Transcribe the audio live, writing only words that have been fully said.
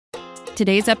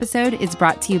Today's episode is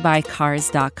brought to you by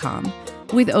Cars.com.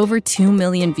 With over 2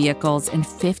 million vehicles and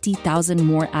 50,000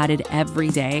 more added every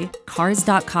day,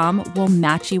 Cars.com will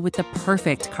match you with the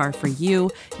perfect car for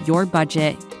you, your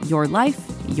budget, your life,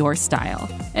 your style.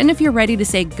 And if you're ready to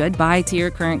say goodbye to your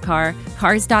current car,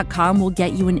 Cars.com will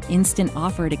get you an instant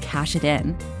offer to cash it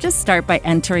in. Just start by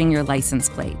entering your license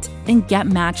plate and get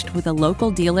matched with a local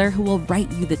dealer who will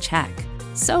write you the check.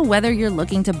 So whether you're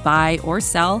looking to buy or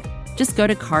sell, just go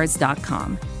to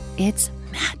Cars.com. It's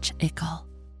magical.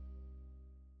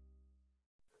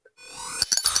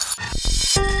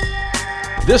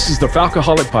 This is the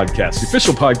Falcoholic Podcast, the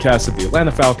official podcast of the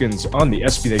Atlanta Falcons on the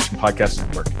SB Nation Podcast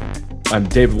Network. I'm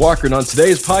David Walker, and on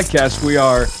today's podcast,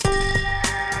 we're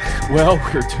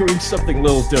doing something a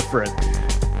little different.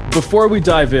 Before we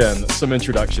dive in, some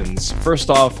introductions. First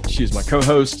off, she's my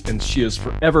co-host, and she is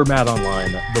forever mad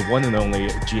online, the one and only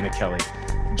Jeanna Kelley.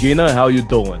 Jeanna, how you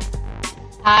doing?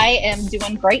 I am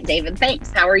doing great, David.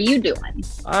 Thanks. How are you doing?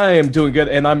 I am doing good,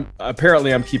 and I'm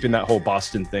keeping that whole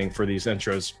Boston thing for these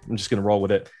intros. I'm just going to roll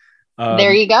with it.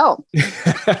 There you go.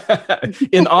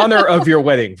 In honor of your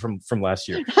wedding from last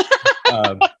year.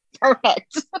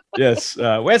 Perfect. Yes.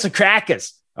 Where's the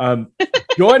crackers?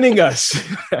 Joining us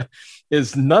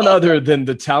is none other than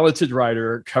the talented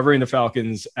writer covering the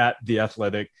Falcons at The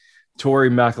Athletic, Tori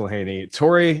McElhaney.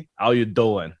 Tori, how you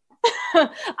doing?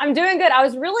 I'm doing good. I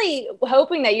was really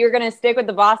hoping that you were going to stick with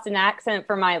the Boston accent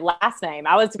for my last name.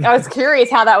 I was curious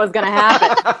how that was going to happen.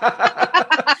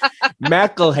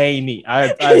 McElhaney.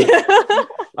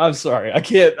 I'm sorry. I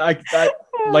can't.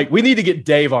 We need to get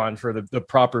Dave on for the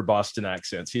proper Boston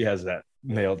accents. He has that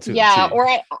nailed to. Yeah, or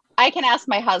I can ask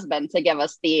my husband to give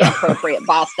us the appropriate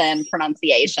Boston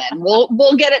pronunciation.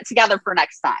 We'll get it together for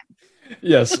next time.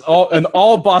 Yes, an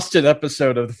all Boston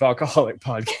episode of the Falcoholic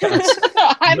Podcast.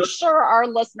 I'm sure our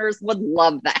listeners would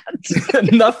love that.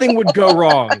 Nothing would go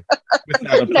wrong with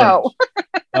that approach.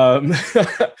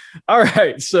 No. All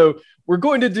right, so we're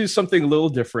going to do something a little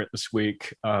different this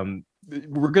week.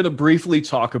 We're going to briefly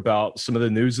talk about some of the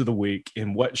news of the week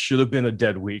and what should have been a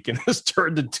dead week and has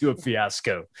turned into a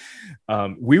fiasco.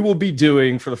 We will be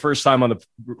doing, for the first time on the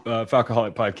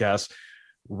Falcoholic Podcast,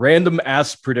 random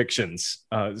ass predictions.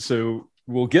 So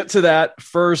we'll get to that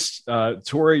first.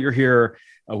 Tori, you're here.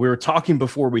 We were talking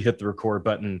before we hit the record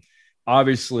button.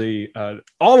 Obviously,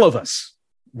 all of us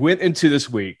went into this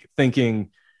week thinking,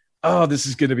 oh, this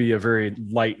is going to be a very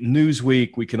light news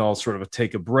week. We can all sort of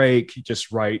take a break,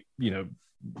 just write,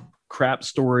 crap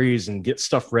stories and get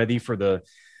stuff ready for the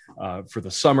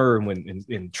summer and when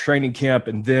in training camp.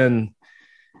 And then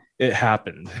it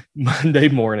happened Monday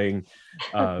morning.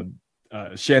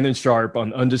 Shannon Sharp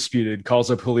on Undisputed calls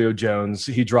up Julio Jones.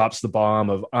 He drops the bomb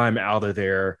of I'm out of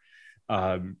there.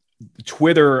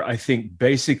 Twitter, I think,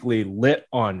 basically lit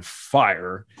on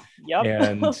fire.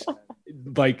 Yep.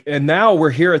 And now we're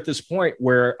here at this point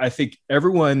where I think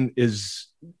everyone it's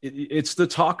the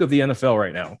talk of the NFL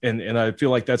right now. And I feel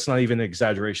like that's not even an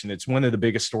exaggeration. It's one of the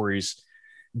biggest stories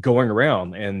going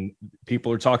around, and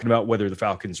people are talking about whether the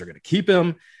Falcons are going to keep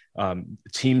him.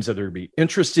 Teams that are be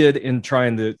interested in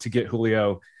trying to get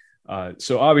Julio.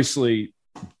 So obviously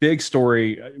big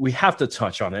story. We have to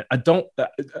touch on it.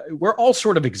 We're all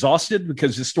sort of exhausted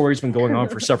because this story's been going on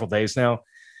for several days now.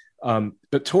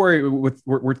 But Tori,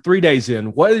 we're 3 days in.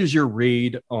 What is your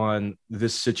read on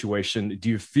this situation? Do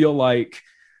you feel like,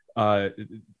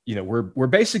 we're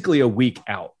basically a week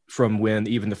out from when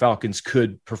even the Falcons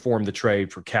could perform the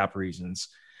trade for cap reasons?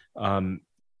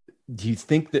 Do you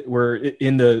think that we're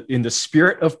in the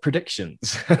spirit of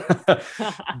predictions?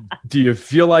 Do you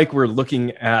feel like we're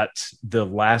looking at the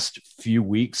last few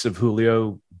weeks of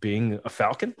Julio being a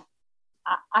Falcon?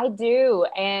 I do.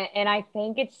 And I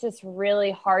think it's just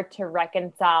really hard to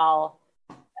reconcile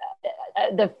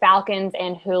the Falcons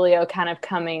and Julio kind of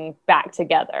coming back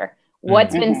together.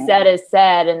 What's been said is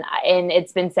said, and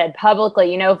it's been said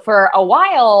publicly. For a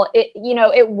while,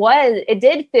 it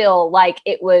did feel like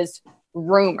it was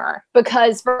rumor,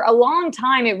 because for a long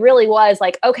time it really was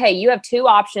like, okay, you have two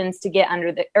options to get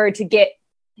to get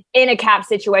in a cap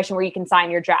situation where you can sign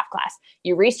your draft class.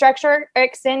 You restructure or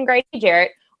extend Grady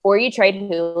Jarrett, or you trade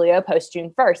Julio post June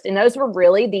 1st. And those were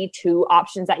really the two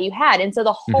options that you had. And so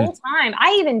the whole time,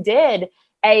 I even did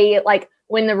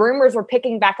when the rumors were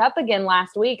picking back up again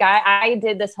last week, I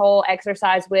did this whole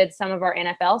exercise with some of our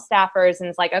NFL staffers, and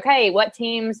it's like, okay, what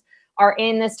teams are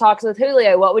in this talks with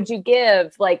Julio? What would you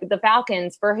give the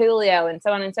Falcons for Julio, and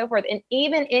so on and so forth? And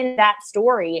even in that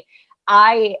story,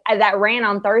 that ran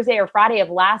on Thursday or Friday of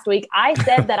last week, I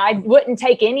said that I wouldn't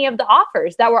take any of the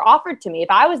offers that were offered to me. If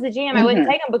I was the GM, I wouldn't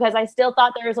take them because I still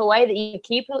thought there was a way that you could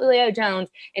keep Julio Jones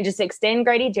and just extend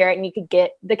Grady Jarrett and you could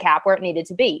get the cap where it needed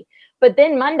to be. But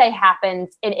then Monday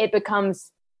happens and it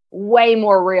becomes way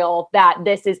more real that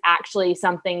this is actually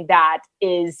something that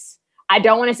is, I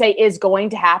don't want to say is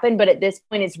going to happen, but at this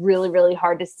point it's really, really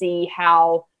hard to see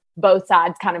how both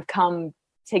sides kind of come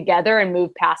together and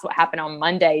move past what happened on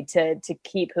Monday to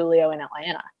keep Julio in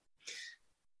Atlanta.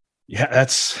 Yeah,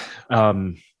 that's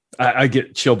I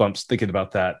get chill bumps thinking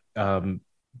about that.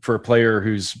 For a player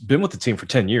who's been with the team for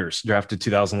 10 years, drafted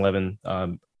 2011,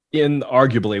 in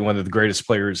arguably one of the greatest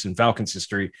players in Falcons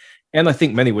history, and I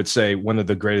think many would say one of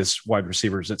the greatest wide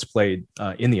receivers that's played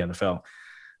in the NFL.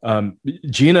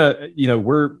 Jeanna,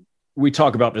 we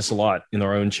talk about this a lot in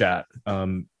our own chat.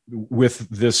 With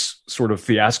this sort of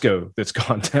fiasco that's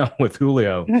gone down with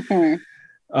Julio.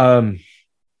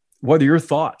 What are your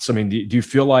thoughts? I mean, do you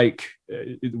feel like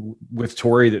with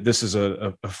Tori that this is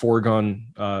a foregone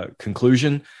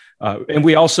conclusion? And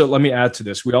we also, let me add to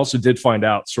this, we also did find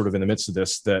out sort of in the midst of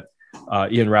this that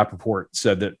Ian Rappaport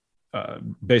said that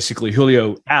basically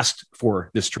Julio asked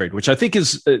for this trade, which I think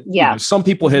is, some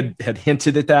people had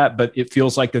hinted at that, but it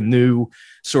feels like a new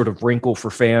sort of wrinkle for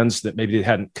fans that maybe they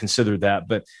hadn't considered that.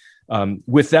 But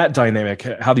with that dynamic,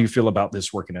 how do you feel about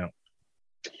this working out?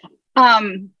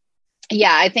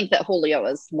 I think that Julio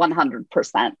is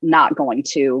 100% not going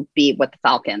to be with the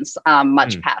Falcons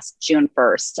much past June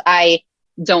 1st. I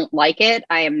don't like it.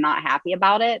 I am not happy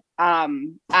about it.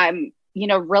 I'm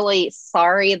really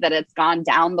sorry that it's gone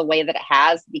down the way that it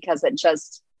has, because it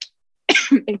just,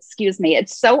 excuse me,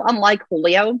 it's so unlike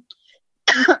Julio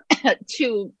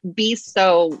to be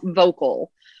so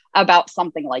vocal about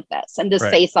something like this and to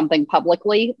say something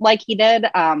publicly like he did.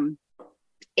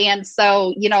 And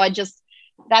so,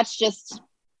 that's just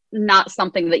not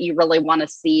something that you really want to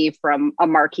see from a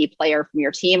marquee player from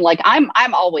your team. Like I'm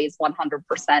always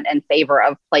 100% in favor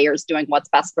of players doing what's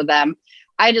best for them.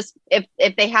 I just,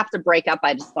 if they have to break up,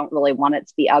 I just don't really want it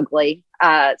to be ugly.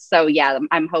 I'm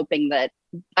hoping that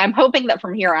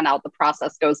from here on out, the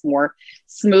process goes more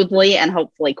smoothly and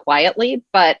hopefully quietly.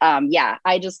 But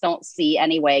I just don't see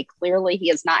any way. Clearly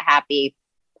he is not happy.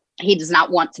 He does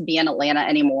not want to be in Atlanta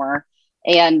anymore.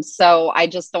 And so I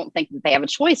just don't think that they have a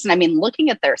choice. And I mean,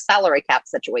 looking at their salary cap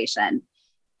situation,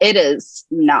 it is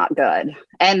not good.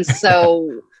 And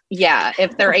so,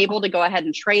 if they're able to go ahead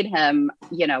and trade him,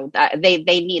 they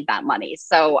need that money.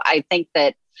 So I think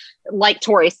that, like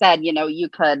Tori said, you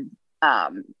could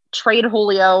trade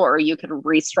Julio, or you could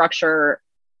restructure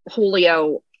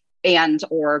Julio and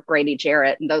or Grady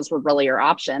Jarrett. And those were really your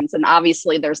options. And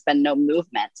obviously there's been no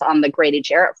movement on the Grady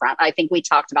Jarrett front. I think we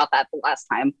talked about that the last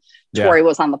time Tori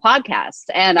was on the podcast.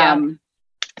 And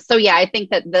I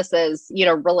think that this is,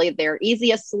 really their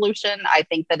easiest solution. I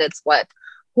think that it's what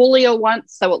Julio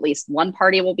wants. So at least one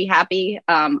party will be happy.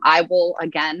 I will,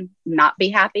 again, not be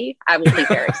happy. I will be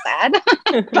very sad,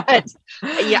 but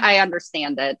I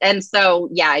understand it. And so,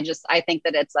 I think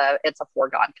that it's a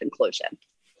foregone conclusion.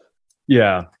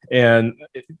 Yeah. And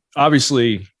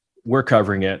obviously we're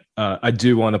covering it. I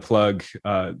do want to plug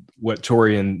what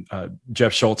Tori and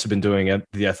Jeff Schultz have been doing at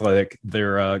The Athletic.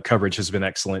 Their coverage has been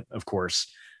excellent, of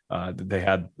course. They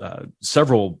had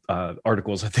several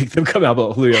articles, I think, that have come out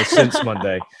about Julio since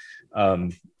Monday,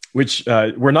 which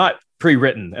were not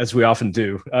pre-written, as we often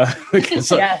do.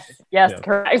 Yes,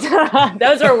 correct.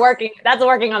 Those are working. That's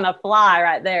working on the fly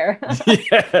right there.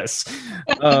 Yes.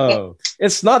 Oh,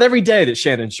 it's not every day that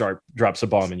Shannon Sharp drops a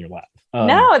bomb in your lap.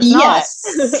 No, it's not.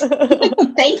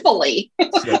 Thankfully.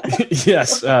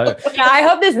 Yes. I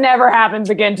hope this never happens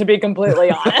again, to be completely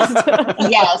honest.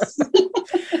 Yes.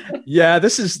 Yeah,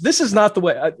 this is not the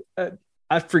way.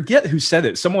 I forget who said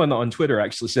it. Someone on Twitter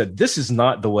actually said, "This is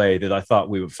not the way that I thought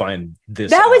we would find this."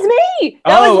 That was me.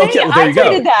 That was me. Okay. Well, there you go. I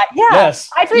tweeted that. Yeah. Yes.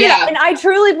 I tweeted that, and I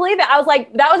truly believe it. I was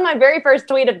like, that was my very first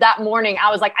tweet of that morning.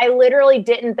 I was like, I literally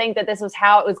didn't think that this was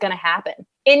how it was going to happen.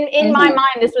 In my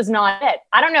mind, this was not it.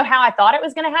 I don't know how I thought it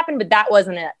was going to happen, but that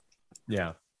wasn't it.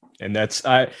 Yeah. And that's,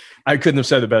 I couldn't have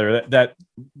said it better. That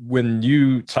when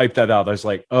you typed that out, I was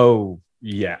like, oh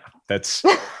yeah, that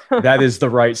is the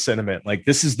right sentiment. Like,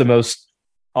 this is the most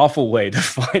awful way to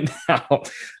find out.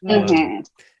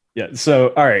 So,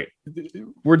 all right,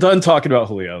 we're done talking about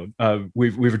Julio.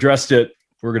 We've addressed it.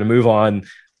 We're going to move on.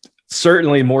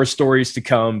 Certainly more stories to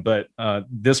come, but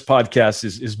this podcast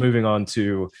is moving on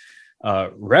to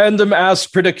random ass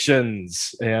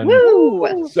predictions. And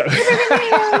so,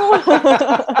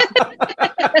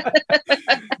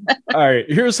 all right,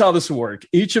 here's how this will work.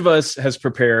 Each of us has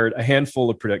prepared a handful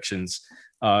of predictions.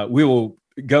 We will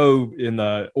go in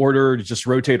the order to just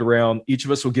rotate around. Each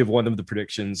of us will give one of the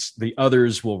predictions. The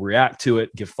others will react to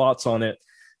it, give thoughts on it.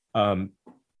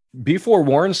 Be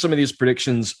forewarned, some of these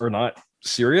predictions are not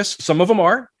serious. Some of them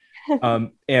are.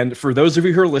 And for those of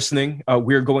you who are listening,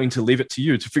 we're going to leave it to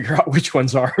you to figure out which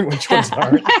ones are and which ones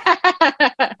aren't,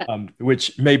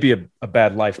 which may be a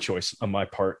bad life choice on my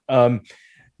part.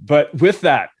 But with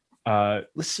that,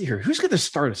 let's see here. Who's going to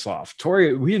start us off?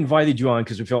 Tori, we invited you on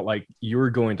because we felt like you were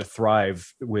going to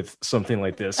thrive with something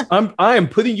like this. I am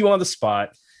putting you on the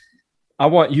spot. I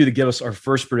want you to give us our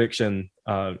first prediction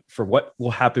for what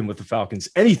will happen with the Falcons.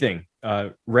 Anything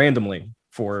randomly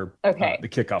for the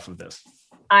kickoff of this.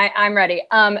 I'm ready.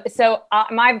 So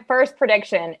my first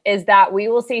prediction is that we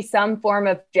will see some form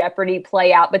of jeopardy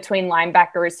play out between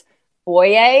linebackers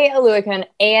Foye Oluokun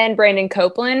and Brandon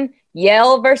Copeland,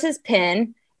 Yale versus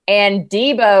Penn, and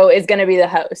Debo is going to be the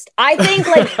host. I think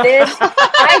like this,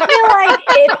 I feel like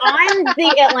if I'm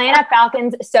the Atlanta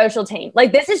Falcons social team,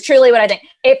 like this is truly what I think.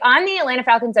 If I'm the Atlanta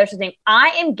Falcons social team, I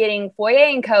am getting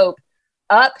Foye and Cope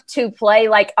up to play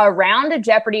like a round of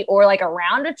Jeopardy or like a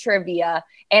round of trivia.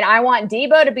 And I want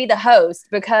Debo to be the host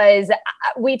because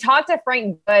we talked to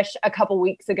Frank Bush a couple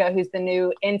weeks ago, who's the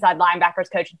new inside linebackers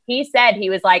coach. He said, he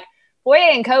was like,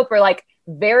 Foye and Cope are like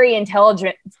very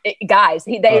intelligent guys.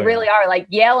 They really are, like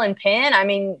Yale and Penn. I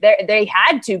mean, they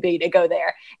had to be to go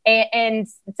there. And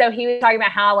so he was talking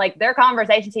about how like their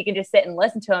conversations, he can just sit and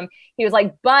listen to them. He was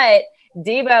like, but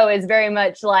Debo is very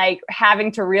much like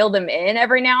having to reel them in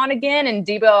every now and again. And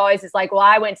Debo always is like, well,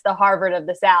 I went to the Harvard of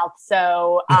the South.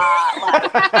 So like,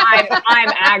 I'm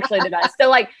actually the best. So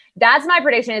like, that's my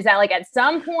prediction, is that like at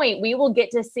some point we will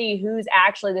get to see who's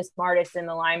actually the smartest in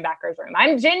the linebackers room.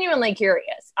 I'm genuinely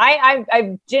curious.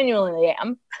 I genuinely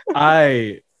am.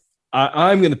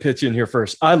 I'm going to pitch in here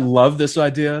first. I love this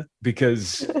idea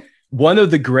because one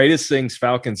of the greatest things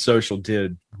Falcon Social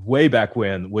did way back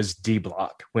when was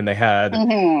D-block, when they had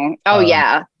the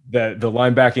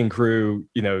linebacking crew.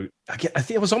 You know, I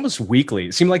think it was almost weekly.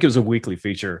 It seemed like it was a weekly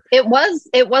feature. It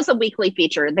was a weekly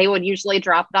feature. They would usually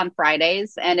drop it on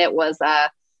Fridays, and it was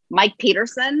Mike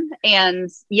Peterson, and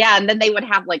then they would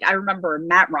have like, I remember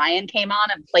Matt Ryan came on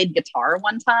and played guitar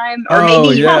one time, or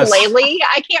maybe Laley.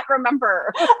 I can't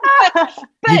remember.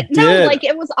 But no, like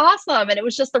it was awesome, and it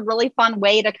was just a really fun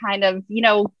way to kind of, you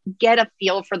know, get a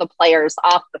feel for the players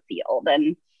off the field.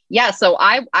 And so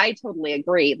I totally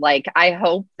agree. Like, I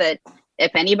hope that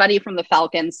if anybody from the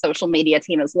Falcons social media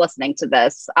team is listening to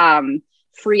this,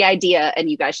 free idea, and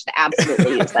you guys should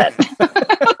absolutely use it.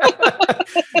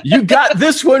 You got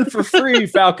this one for free,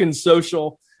 Falcon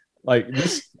Social. Like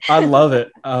this, I love it.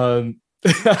 And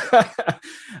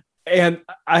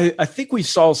I think we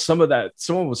saw some of that.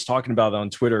 Someone was talking about it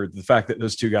on Twitter, the fact that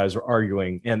those two guys were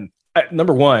arguing. And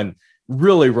number one,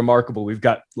 really remarkable. We've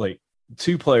got like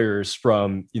two players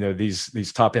from, you know,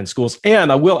 these top end schools.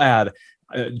 And I will add,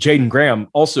 Jaden Graham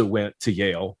also went to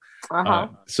Yale.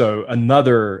 So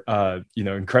another,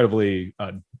 incredibly,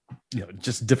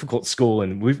 just difficult school.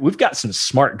 And we've got some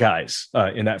smart guys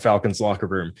in that Falcons locker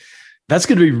room. That's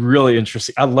going to be really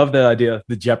interesting. I love that idea,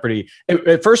 the Jeopardy.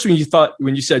 At first, when you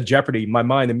said Jeopardy, my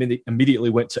mind immediately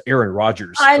went to Aaron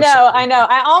Rodgers. I know.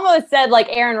 I almost said like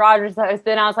Aaron Rodgers host,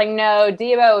 and I was like, no,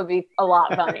 Debo would be a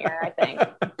lot funnier, I think.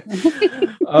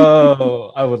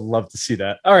 Oh, I would love to see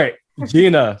that. All right,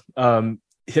 Jeanna,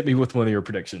 hit me with one of your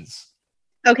predictions.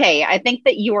 Okay, I think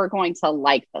that you are going to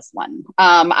like this one.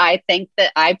 I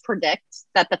predict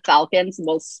that the Falcons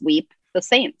will sweep the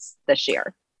Saints this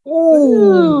year.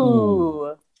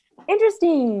 Ooh.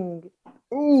 Interesting.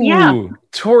 Ooh. Yeah.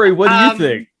 Tori, what do you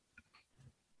think?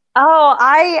 Oh,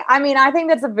 I think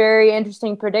that's a very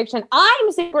interesting prediction.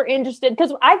 I'm super interested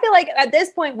because I feel like at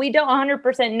this point we don't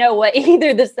 100% know what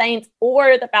either the Saints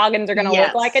or the Falcons are going to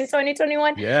look like in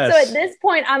 2021. Yes. So at this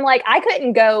point, I'm like, I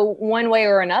couldn't go one way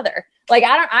or another. Like,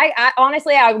 I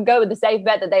honestly, I would go with the safe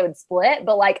bet that they would split,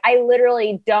 but like, I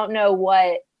literally don't know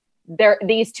what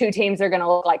these two teams are going to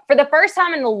look like. For the first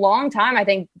time in a long time, I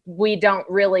think we don't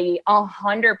really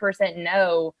 100%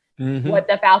 know what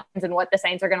the Falcons and what the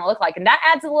Saints are going to look like. And that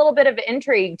adds a little bit of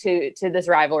intrigue to this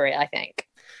rivalry, I think.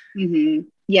 Mm-hmm.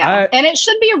 Yeah. And it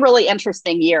should be a really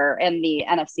interesting year in the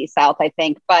NFC South, I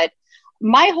think. But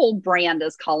my whole brand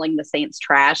is calling the Saints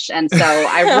trash. And so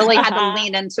I really had to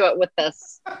lean into it with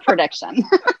this prediction.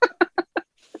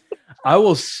 I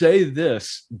will say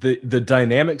this, the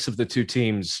dynamics of the two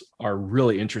teams are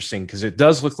really interesting because it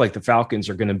does look like the Falcons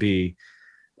are going to be,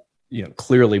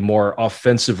 clearly more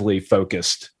offensively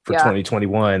focused for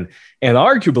 2021. And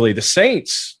arguably the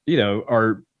Saints,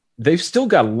 they've still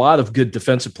got a lot of good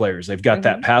defensive players. They've got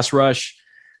that pass rush.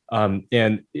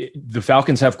 The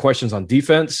Falcons have questions on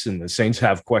defense, and the Saints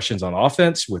have questions on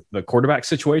offense with the quarterback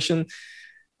situation.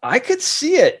 I could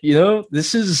see it.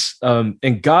 This is,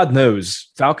 and God knows,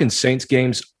 Falcons Saints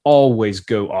games always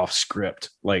go off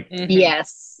script. Like,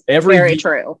 yes, very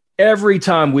true. Every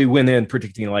time we went in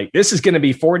predicting like this is going to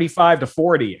be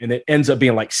 45-40, and it ends up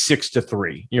being like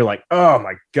 6-3. You're like, oh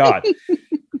my God,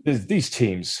 these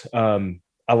teams.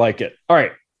 I like it. All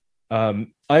right.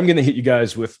 I'm going to hit you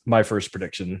guys with my first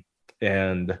prediction,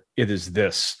 and it is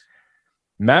this.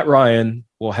 Matt Ryan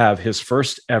will have his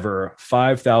first ever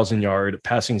 5,000-yard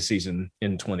passing season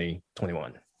in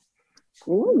 2021.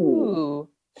 Ooh,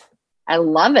 I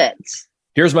love it.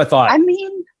 Here's my thought.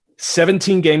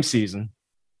 17-game season.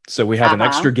 So we have an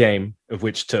extra game of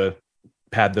which to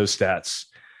pad those stats.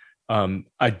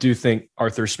 I do think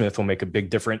Arthur Smith will make a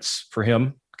big difference for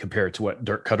him compared to what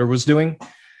Dirk Cutter was doing.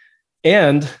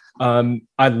 And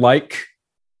I like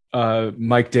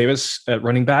Mike Davis at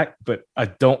running back, but I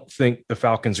don't think the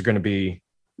Falcons are going to be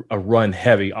a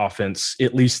run-heavy offense,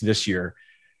 at least this year.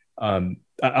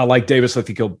 I like Davis. I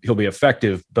think he'll be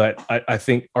effective, but I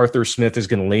think Arthur Smith is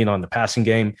going to lean on the passing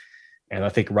game, and I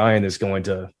think Ryan is going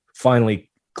to finally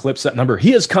clips that number.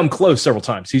 He has come close several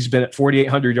times. He's been at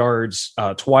 4,800 yards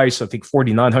twice, I think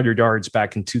 4,900 yards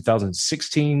back in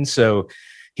 2016. So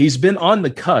he's been on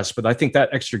the cusp, but I think that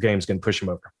extra game is going to push him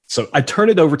over. So I turn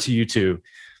it over to you two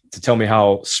to tell me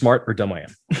how smart or dumb I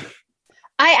am.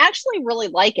 I actually really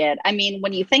like it. I mean,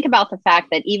 when you think about the fact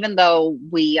that even though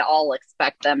we all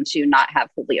expect them to not have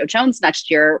Julio Jones next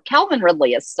year, Calvin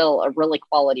Ridley is still a really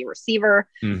quality receiver.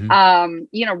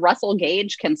 Russell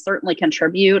Gage can certainly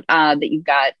contribute. That you've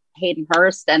got Hayden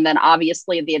Hurst, and then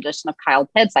obviously the addition of Kyle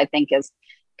Pitts, I think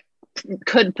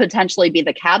could potentially be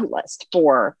the catalyst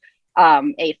for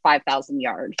a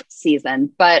 5,000-yard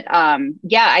season. But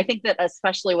I think that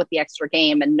especially with the extra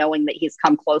game and knowing that he's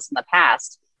come close in the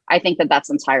past, I think that that's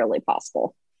entirely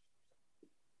possible.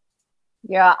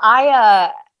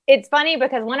 Yeah, it's funny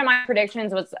because one of my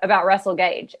predictions was about Russell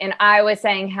Gage, and I was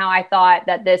saying how I thought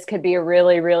that this could be a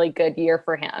really, really good year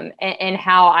for him, and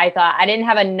how I thought I didn't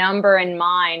have a number in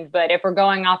mind, but if we're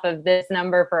going off of this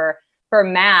number for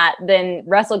Matt, then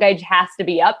Russell Gage has to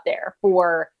be up there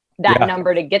for that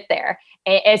number to get there,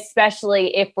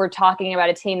 especially if we're talking about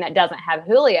a team that doesn't have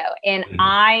Julio. And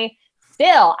I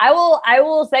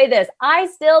will say this. I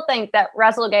still think that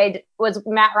Russell Gage was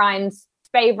Matt Ryan's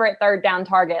favorite third down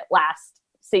target last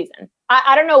season.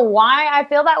 I don't know why I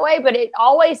feel that way, but it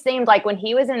always seemed like when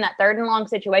he was in that third and long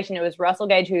situation, it was Russell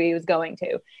Gage who he was going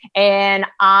to. And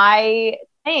I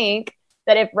think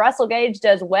that if Russell Gage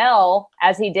does well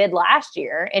as he did last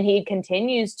year and he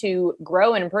continues to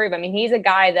grow and improve, I mean, he's a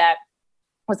guy that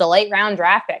was a late round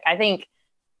draft pick. I think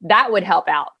that would help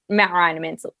out Matt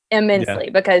Ryan immensely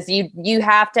because you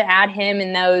have to add him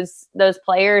in those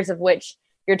players of which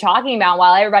you're talking about,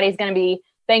 while everybody's going to be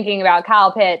thinking about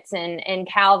Kyle Pitts and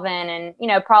Calvin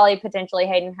and, probably potentially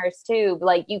Hayden Hurst too. But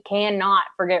like, you cannot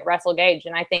forget Russell Gage.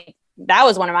 And I think that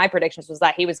was one of my predictions, was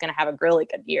that he was going to have a really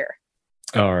good year.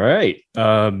 All right.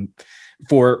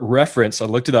 For reference, I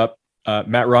looked it up.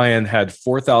 Matt Ryan had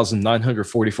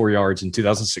 4,944 yards in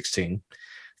 2016.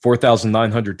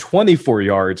 4,924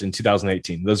 yards in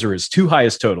 2018. Those are his two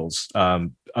highest totals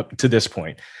up to this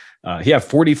point. He had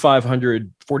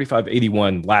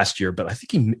 4,581 last year, but I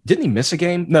think didn't he miss a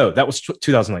game? No, that was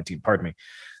 2019. Pardon me.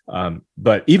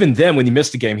 But even then, when he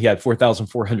missed a game, he had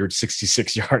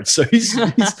 4,466 yards. So he's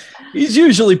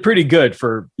usually pretty good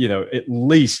for, at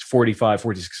least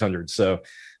 4,600. So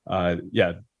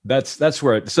that's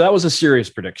where. So that was a serious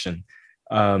prediction.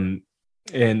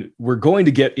 And we're going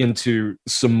to get into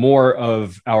some more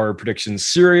of our predictions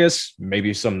serious,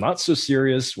 maybe some not so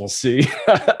serious. We'll see.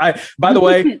 By the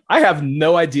way, I have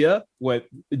no idea what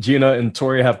Jeanna and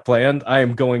Tori have planned. I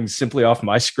am going simply off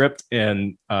my script,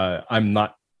 and I'm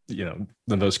not, the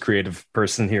most creative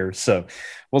person here. So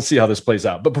we'll see how this plays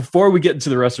out. But before we get into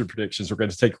the rest of the predictions, we're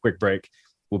going to take a quick break.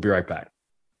 We'll be right back.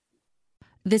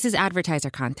 This is advertiser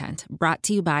content brought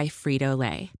to you by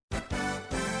Frito-Lay.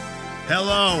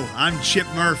 Hello, I'm Chip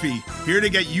Murphy, here to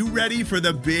get you ready for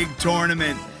the big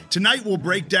tournament. Tonight we'll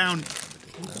break down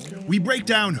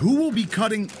who will be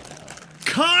cutting.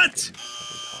 Cut!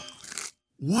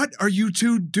 What are you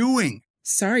two doing?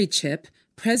 Sorry, Chip.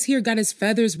 Prez here got his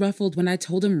feathers ruffled when I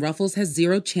told him Ruffles has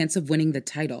 0 chance of winning the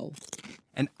title.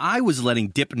 And I was letting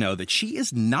Dip know that she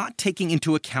is not taking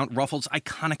into account Ruffles'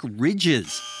 iconic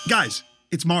ridges. Guys,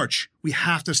 it's March. We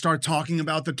have to start talking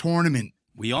about the tournament.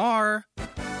 We are.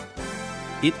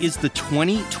 It is the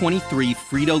 2023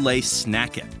 Frito-Lay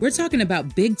Snack It. We're talking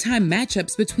about big-time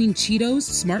matchups between Cheetos,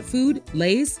 Smart Food,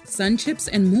 Lay's, Sun Chips,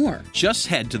 and more. Just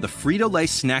head to the Frito-Lay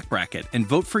Snack Bracket and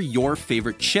vote for your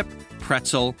favorite chip,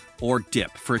 pretzel, or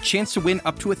dip for a chance to win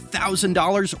up to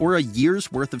 $1,000 or a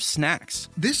year's worth of snacks.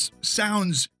 This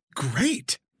sounds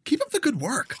great. Keep up the good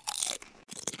work.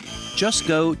 Just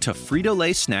go to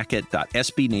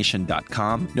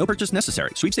fritolaysnackit.sbnation.com. No purchase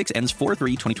necessary. Sweepstakes ends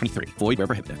 4/3/2023. Void where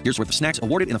prohibited. Here's worth of snacks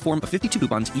awarded in the form of 52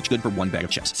 coupons, each good for one bag of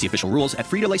chips. See official rules at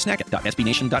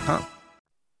fritolaysnackit.sbnation.com.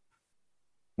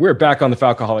 We're back on the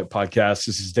Falcoholic Podcast.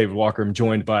 This is David Walker. I'm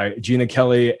joined by Jeanna,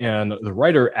 Kelley, and the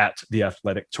writer at The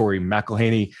Athletic, Tori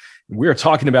McElhaney. We are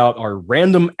talking about our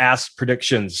random ass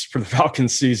predictions for the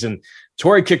Falcons season.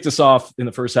 Tori kicked us off in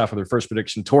the first half with her first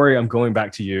prediction. Tori, I'm going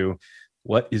back to you.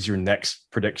 What is your next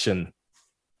prediction?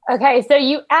 Okay, so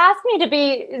you asked me to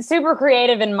be super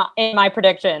creative in my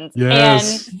predictions,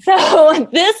 yes. And so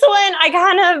this one I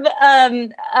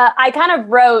kind of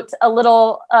wrote a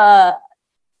little.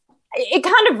 It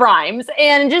kind of rhymes,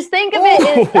 and just think of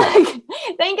it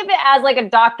as like a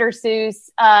Dr.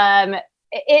 Seuss.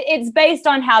 It's based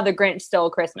on how the Grinch stole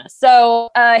Christmas.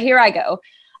 So here I go.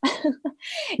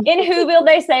 In Whoville,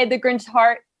 they say the Grinch's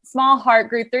small heart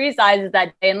grew 3 sizes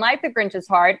that day, and like the Grinch's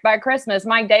heart, by Christmas,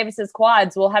 Mike Davis's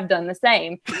quads will have done the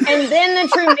same. And then the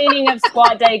true meaning of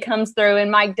Squad Day comes through, and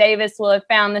Mike Davis will have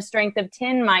found the strength of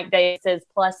 10 Mike Davises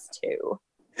plus 2.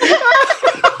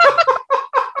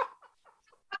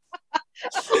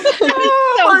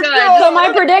 So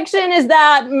my prediction is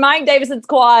that Mike Davis's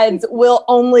quads will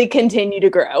only continue to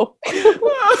grow.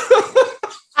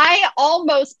 I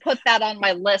almost put that on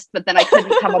my list, but then I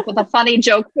couldn't come up with a funny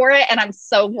joke for it. And I'm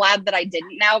so glad that I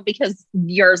didn't now, because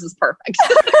yours is perfect.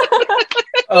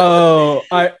 Oh,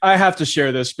 I have to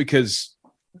share this because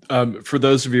for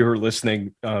those of you who are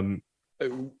listening,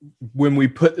 when we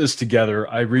put this together,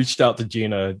 I reached out to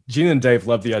Jeanna. Jeanna and Dave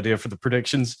loved the idea for the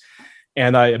predictions.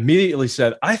 And I immediately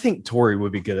said, I think Tori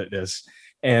would be good at this.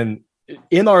 And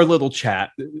in our little chat,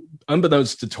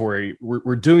 unbeknownst to Tori,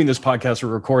 we're doing this podcast, we're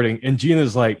recording, and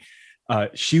Gina's like,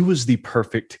 she was the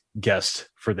perfect guest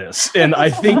for this. And I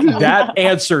think that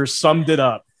answer summed it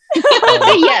up.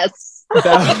 Yes.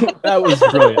 That was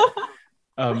brilliant.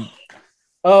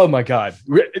 Oh my God.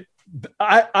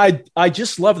 I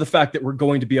just love the fact that we're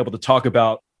going to be able to talk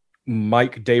about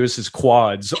Mike Davis's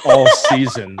quads all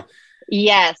season.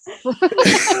 Yes.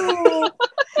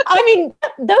 I mean,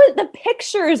 the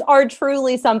pictures are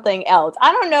truly something else.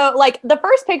 I don't know, like the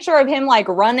first picture of him like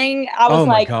running, I was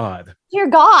like, God. Dear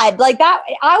God, like that,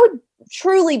 I would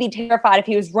truly be terrified if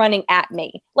he was running at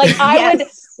me. Like I would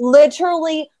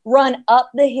literally run up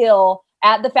the hill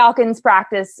at the Falcons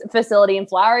practice facility in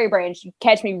Flowery Branch. You'd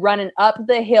catch me running up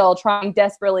the hill trying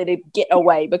desperately to get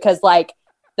away, because like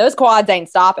those quads ain't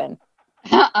stopping.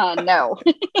 No.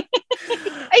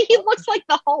 He looks like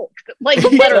the Hulk, like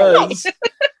literally.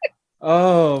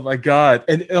 Oh my God.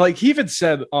 And like he even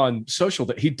said on social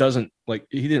that he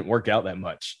didn't work out that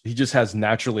much. He just has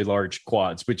naturally large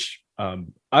quads, which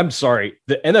I'm sorry,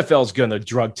 the NFL is going to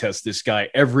drug test this guy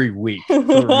every week for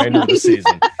the remainder of the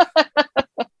season.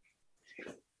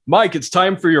 Mike, it's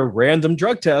time for your random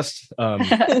drug test.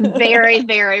 Very,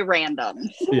 very random.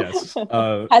 Yes.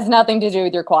 Has nothing to do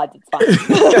with your quads. It's fine.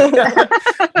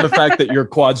 The fact that your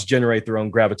quads generate their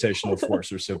own gravitational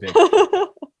force are so big.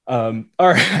 All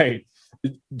right.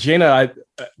 Jeanna,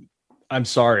 I'm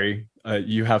sorry.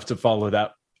 You have to follow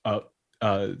that up.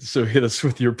 So hit us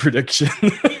with your prediction.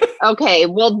 Okay.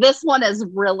 Well, this one is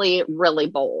really, really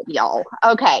bold, y'all.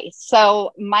 Okay.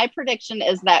 So my prediction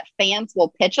is that fans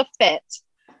will pitch a fit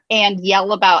and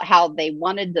yell about how they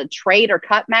wanted to trade or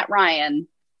cut Matt Ryan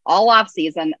all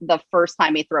offseason the first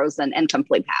time he throws an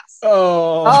incomplete pass.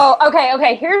 Oh,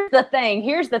 okay. Here's the thing.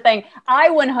 I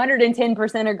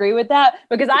 110% agree with that,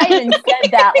 because I even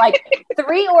said that like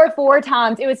 3 or 4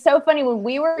 times. It was so funny when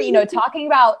we were, talking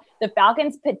about the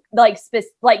Falcons, like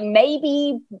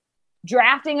maybe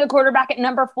drafting a quarterback at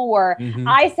number 4. Mm-hmm.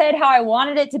 I said how I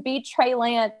wanted it to be Trey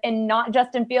Lance and not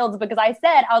Justin Fields, because I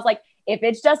was like, if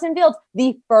it's Justin Fields,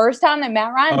 the first time that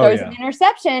Matt Ryan throws an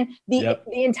interception, the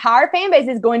entire fan base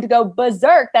is going to go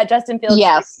berserk that Justin Fields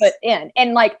put in.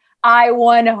 And like, I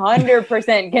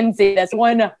 100% can see this.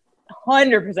 100%.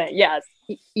 Yes.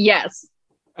 Yes.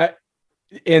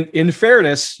 In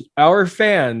fairness, our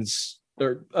fans,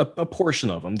 a portion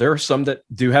of them, there are some that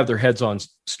do have their heads on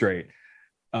straight,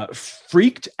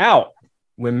 freaked out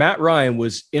when Matt Ryan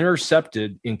was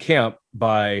intercepted in camp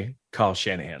by Kyle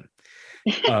Shanahan.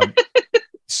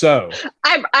 So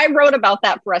I wrote about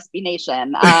that for SB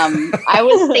Nation. I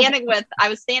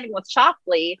was standing with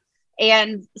Shockley,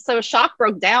 And so shock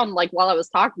broke down like while I was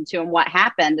talking to him what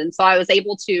happened. And so I was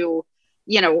able to,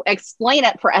 explain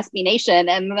it for SB Nation.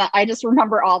 And I just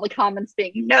remember all the comments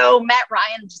being, no, Matt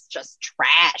Ryan's just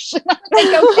trash.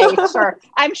 Like, okay, sure.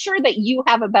 I'm sure that you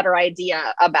have a better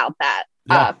idea about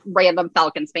that random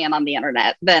Falcons fan on the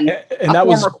internet than a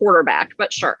former quarterback,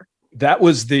 but sure. That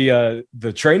was the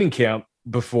training camp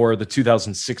before the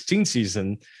 2016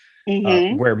 season,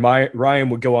 where Ryan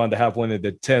would go on to have one of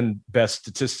the 10 best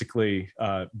statistical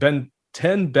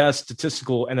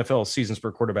NFL seasons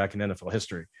per quarterback in NFL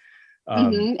history.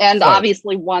 And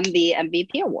obviously won the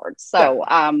MVP award. So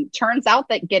turns out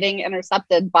that getting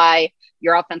intercepted by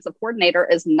your offensive coordinator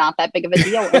is not that big of a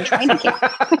deal in training camp.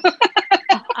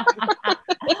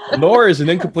 Nor is an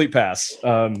incomplete pass.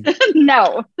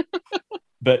 No.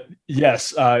 But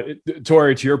yes,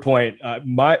 Tori, to your point,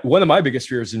 one of my biggest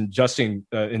fears in drafting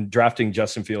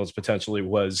Justin Fields potentially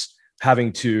was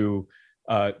having to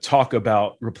talk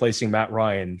about replacing Matt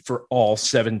Ryan for all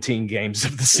 17 games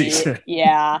of the season.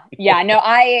 Yeah. No,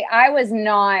 I was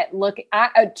not looking.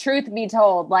 Truth be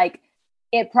told, like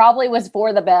it probably was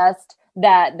for the best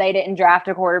that they didn't draft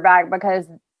a quarterback, because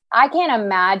I can't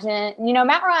imagine,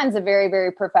 Matt Ryan's a very,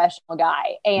 very professional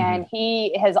guy, and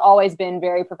he has always been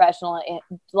very professional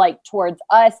towards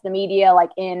us, the media,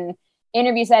 like in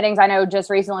interview settings. I know just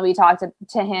recently we talked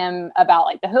to him about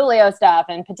like the Julio stuff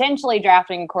and potentially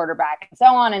drafting a quarterback and so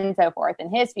on and so forth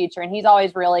in his future. And he's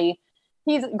always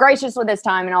he's gracious with his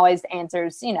time and always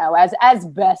answers, as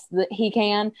best that he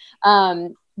can.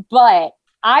 But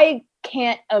I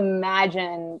can't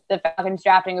imagine the Falcons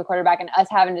drafting a quarterback and us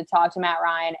having to talk to Matt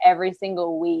Ryan every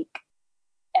single week.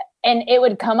 And it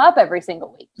would come up every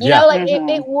single week,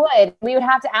 it would, we would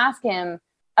have to ask him,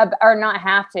 or not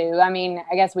have to. I mean,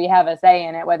 I guess we have a say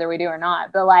in it, whether we do or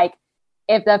not. But like,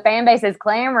 if the fan base is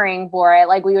clamoring for it,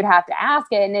 like we would have to ask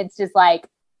it. And it's just like,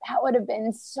 that would have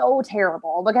been so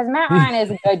terrible, because Matt Ryan is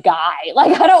a good guy.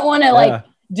 Like, I don't want to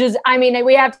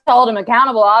we have to hold him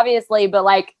accountable, obviously, but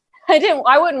like,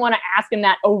 I wouldn't want to ask him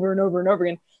that over and over and over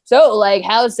again. So like,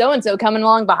 how's so-and-so coming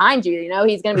along behind you?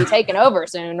 He's going to be taking over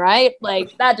soon, right?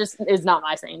 Like, that just is not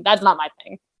my thing. That's not my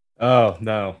thing. Oh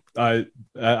no,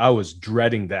 I was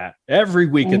dreading that every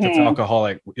week at the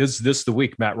Falcoholic. Is this the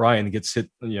week Matt Ryan gets hit?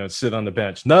 Sit on the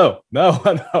bench? No.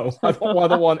 I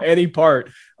don't want any part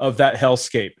of that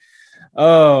hellscape.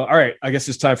 Oh, all right. I guess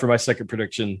it's time for my second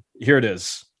prediction. Here it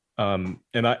is. And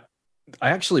I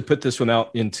actually put this one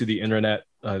out into the internet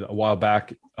a while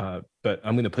back, but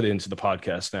I'm going to put it into the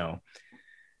podcast now.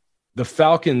 The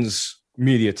Falcons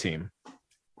media team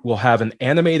will have an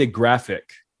animated graphic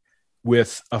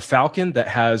with a falcon that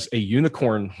has a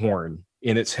unicorn horn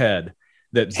in its head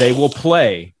that they will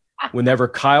play whenever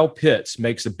Kyle Pitts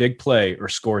makes a big play or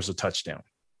scores a touchdown.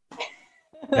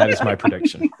 That is my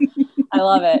prediction. I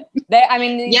love it.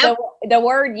 The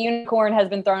word unicorn has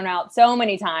been thrown out so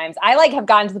many times. I have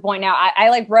gotten to the point now.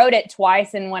 I wrote it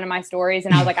twice in one of my stories,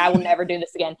 and I was like, I will never do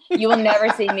this again. You will never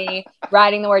see me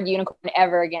writing the word unicorn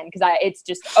ever again, because it's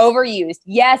just overused.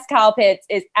 Yes, Kyle Pitts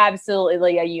is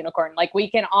absolutely a unicorn. Like, we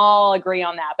can all agree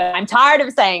on that, but I'm tired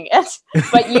of saying it.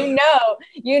 But you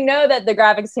know that the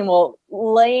graphics team will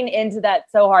lean into that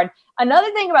so hard.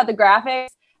 Another thing about the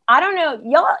graphics, I don't know,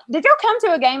 did y'all come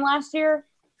to a game last year?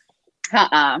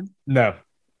 No.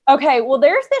 Okay, well,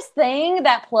 there's this thing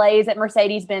that plays at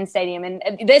Mercedes-Benz Stadium, and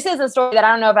this is a story that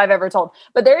I don't know if I've ever told,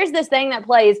 but there is this thing that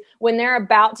plays when they're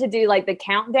about to do like the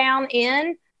countdown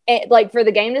for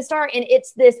the game to start, and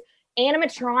it's this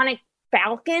animatronic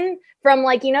falcon from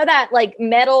that like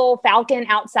metal falcon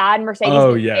outside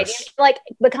Mercedes-Benz Stadium. It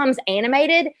becomes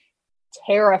animated.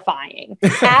 Terrifying.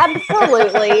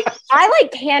 Absolutely.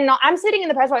 I'm sitting in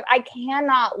the press box. I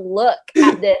cannot look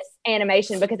at this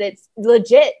animation because it's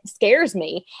legit scares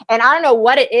me. And I don't know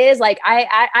what it is. Like,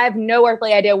 I have no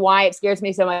earthly idea why it scares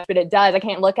me so much, but it does. I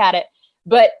can't look at it.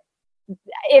 But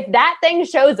if that thing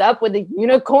shows up with a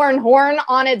unicorn horn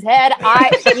on its head,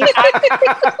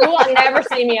 you will never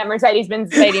see me at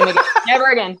Mercedes-Benz Stadium again. Never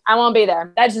again. I won't be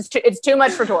there. That's just it's too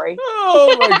much for Tori.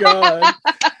 Oh my God.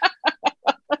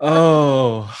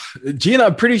 Oh, Jeanna,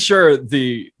 I'm pretty sure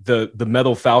the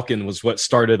Metal Falcon was what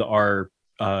started our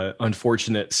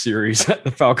unfortunate series at the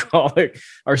Falcoholic,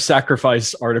 our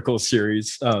sacrifice article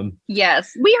series.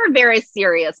 Yes, we are very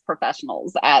serious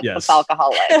professionals at the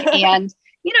Falcoholic. And,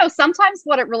 sometimes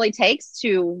what it really takes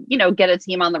to, get a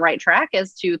team on the right track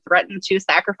is to threaten to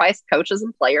sacrifice coaches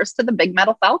and players to the big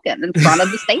Metal Falcon in front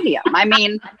of the stadium. I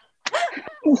mean,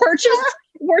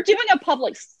 we're doing a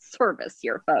public service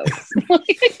here, folks.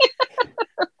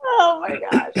 Oh my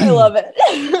gosh, I love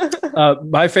it.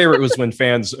 My favorite was when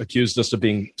fans accused us of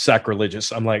being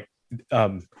sacrilegious. I'm like,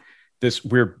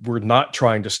 we're not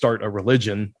trying to start a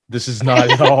religion. This is not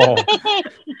at all.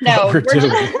 No,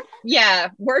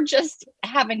 we're just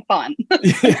having fun.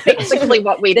 Basically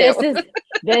what we do.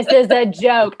 This is a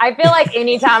joke. I feel like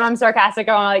anytime I'm sarcastic,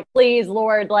 I'm like, please,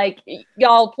 Lord, like,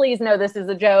 y'all, please know this is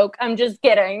a joke. I'm just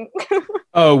kidding.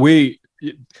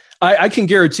 I can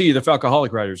guarantee you the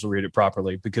Falcoholic writers will read it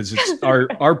properly, because it's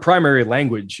our primary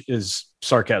language is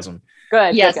sarcasm.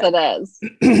 Good. Yes, good. it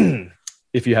is.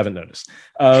 If you haven't noticed.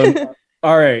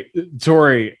 All right,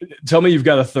 Tori, tell me you've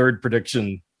got a third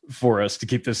prediction for us to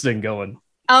keep this thing going.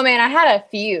 Oh man, I had a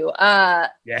few.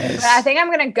 Yes. But I think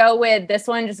I'm gonna go with this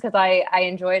one just because I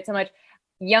enjoy it so much.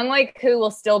 Younghoe Koo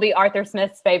will still be Arthur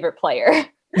Smith's favorite player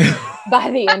by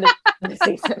the end of the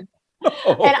season.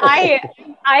 And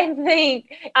I think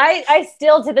I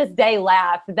still to this day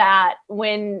laugh that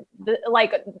when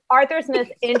Arthur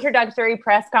Smith's introductory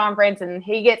press conference and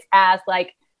he gets asked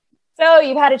like, so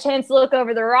you've had a chance to look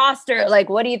over the roster. Like,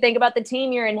 what do you think about the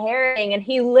team you're inheriting? And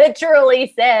he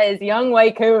literally says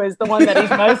Younghoe Koo is the one that he's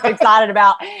most excited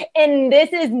about. And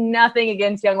this is nothing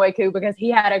against Younghoe Koo because he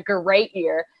had a great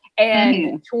year.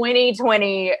 And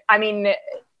 2020, I mean,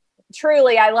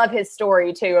 truly, I love his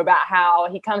story too about how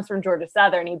he comes from Georgia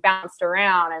Southern. He bounced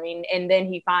around. I mean, and then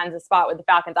he finds a spot with the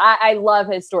Falcons. I love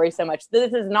his story so much.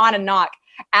 This is not a knock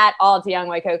at all to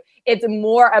Younghoe Koo. It's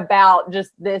more about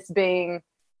just this being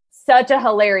such a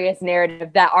hilarious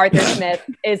narrative that Arthur Smith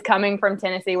is coming from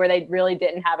Tennessee where they really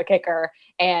didn't have a kicker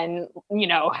and, you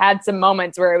know, had some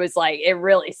moments where it was like, it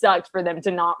really sucked for them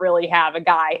to not really have a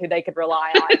guy who they could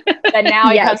rely on. But now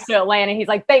he comes to Atlanta. He's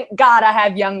like, thank God I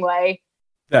have Younghoe.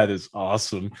 That is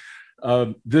awesome.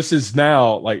 This is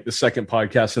now like the second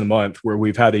podcast in a month where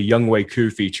we've had a Younghoe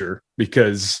Koo feature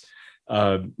because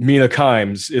Mina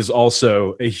Kimes is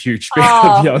also a huge fan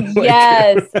of Younghoe.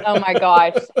 Yes. Oh my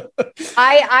gosh.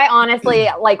 I honestly,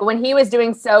 like when he was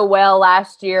doing so well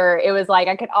last year, it was like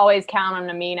I could always count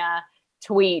on Mina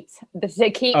tweet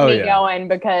to keep me going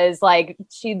because like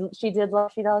she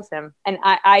loves him. And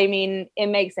I mean, it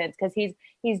makes sense because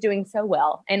he's doing so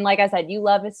well. And like I said, you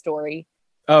love his story.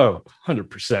 Oh,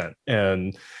 100%.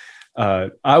 And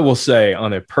I will say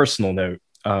on a personal note,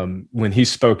 when he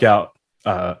spoke out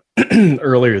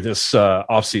earlier this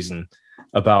offseason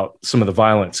about some of the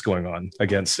violence going on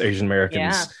against Asian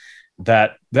Americans,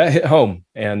 that hit home.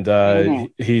 And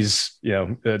he's, you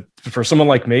know, for someone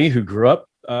like me who grew up,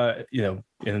 you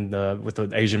know, with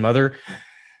an Asian mother,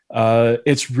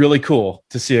 it's really cool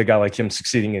to see a guy like him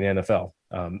succeeding in the NFL.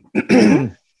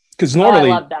 Because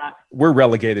normally we're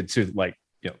relegated to like,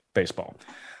 you know, baseball.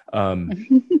 All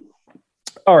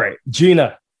right,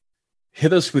 Jeanna,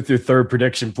 hit us with your third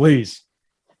prediction, please.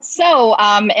 So,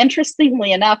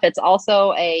 interestingly enough, it's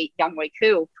also a Younghoe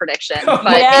Koo prediction,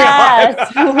 but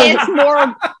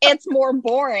it's more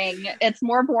boring. It's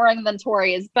more boring than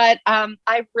Tori's, but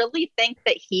I really think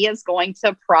that he is going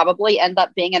to probably end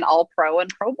up being an All-Pro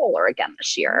and Pro Bowler again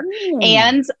this year.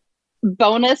 And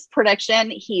bonus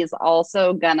prediction, he's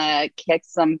also gonna kick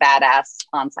some badass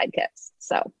onside kicks.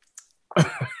 So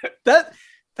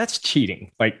that's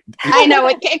cheating. Like I know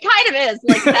it kind of is.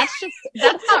 Like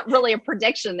that's not really a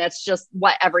prediction. That's just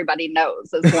what everybody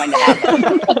knows is going to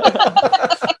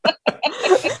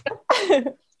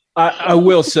happen. I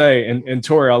will say, and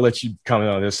Tori, I'll let you comment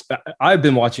on this. I've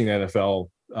been watching the NFL,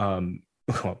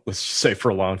 let's just say for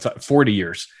a long time, 40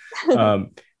 years.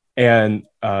 And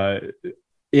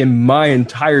in my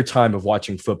entire time of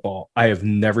watching football, I have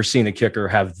never seen a kicker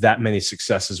have that many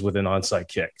successes with an onside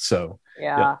kick. So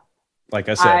yeah. Like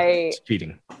I said, it's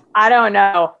cheating. I don't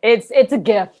know. It's a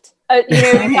gift. You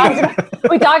know,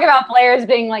 we talk about players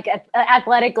being like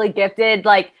athletically gifted.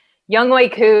 Like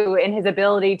Younghoe Koo and his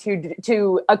ability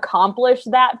to accomplish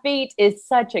that feat is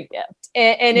such a gift,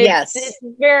 and it's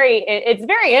very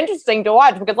interesting to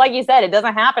watch because, like you said, it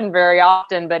doesn't happen very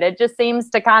often, but it just seems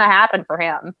to kind of happen for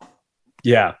him.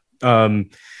 Yeah,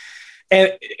 and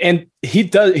he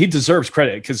deserves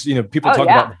credit because you know people talk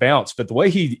about the bounce, but the way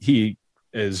he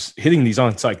is hitting these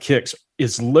onside kicks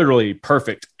is literally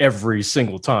perfect every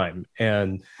single time.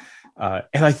 And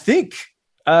I think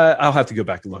I'll have to go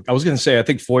back and look. I was going to say, I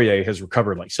think Foye has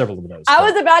recovered like several of those. I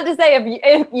was about to say,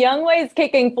 if Younghoe's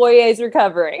kicking, Foye's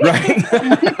recovering. Right.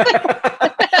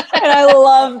 And I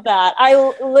love that. I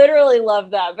literally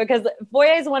love that because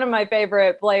Foye is one of my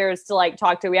favorite players to like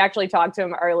talk to. We actually talked to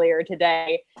him earlier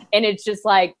today, and it's just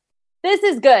like, this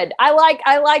is good. I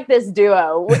like this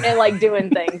duo and like doing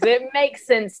things. It makes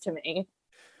sense to me.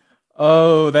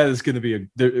 Oh, that is going to be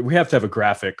we have to have a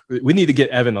graphic. We need to get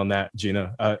Evan on that,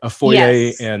 Jeanna. A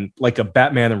Foye and like a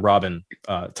Batman and Robin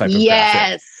type of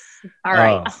graphic. All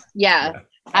right. Yeah.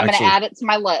 I'm going to add it to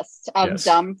my list of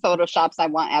dumb Photoshops I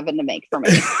want Evan to make for me.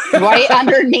 Right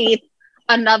underneath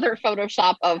another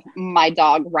Photoshop of my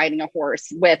dog riding a horse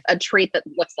with a treat that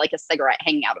looks like a cigarette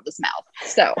hanging out of his mouth.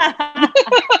 So,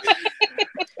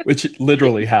 which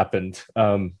literally happened.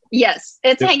 Yes,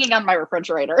 it's hanging on my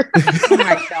refrigerator. Oh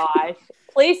my gosh.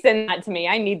 Please send that to me.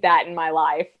 I need that in my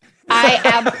life. I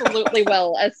absolutely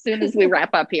will as soon as we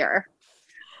wrap up here.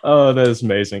 Oh, that is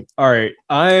amazing. All right.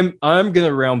 I'm going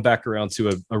to round back around to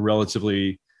a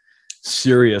relatively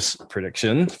serious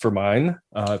prediction for mine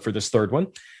for this third one.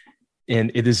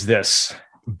 And it is this.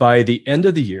 By the end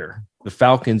of the year, the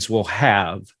Falcons will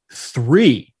have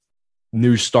 3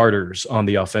 new starters on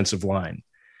the offensive line.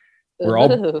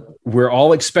 We're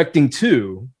all expecting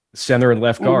 2, center and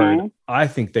left guard. Mm-hmm. I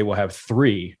think they will have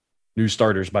 3 new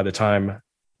starters by the time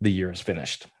the year is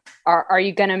finished. Are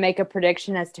you going to make a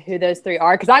prediction as to who those 3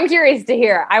 are? Because I'm curious to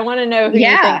hear. I want to know who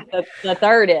you think the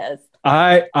third is.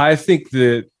 I think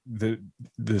the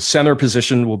center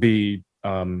position will be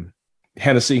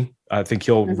Hennessy. I think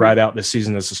he'll ride out this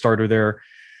season as a starter there.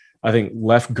 I think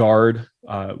left guard,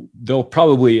 they'll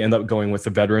probably end up going with the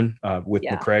veteran with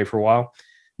McCray for a while.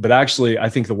 But actually, I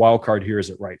think the wild card here is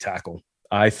at right tackle.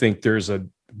 I think there's a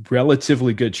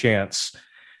relatively good chance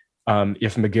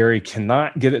if McGarry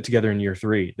cannot get it together in year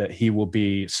 3, that he will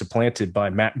be supplanted by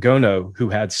Matt Gono, who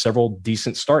had several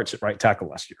decent starts at right tackle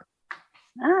last year.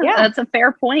 That's a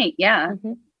fair point. Yeah.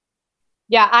 Mm-hmm.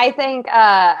 Yeah, I think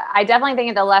I definitely think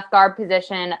at the left guard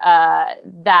position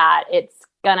that it's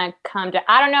gonna come to.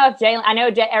 I don't know if Jalen. I know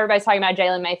everybody's talking about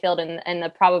Jalen Mayfield and the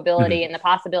probability and the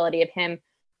possibility of him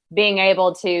being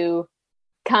able to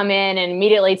come in and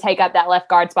immediately take up that left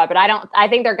guard spot. But I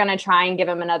think they're going to try and give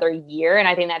him another year. And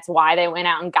I think that's why they went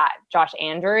out and got Josh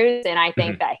Andrews. And I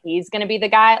think that he's going to be the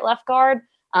guy at left guard.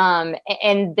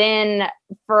 And then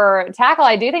for tackle,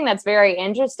 I do think that's very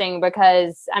interesting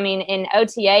because, I mean, in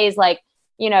OTAs, like,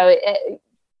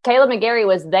 Caleb McGarry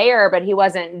was there, but he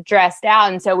wasn't dressed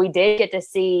out. And so we did get to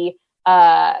see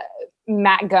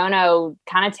Matt Gono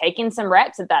kind of taking some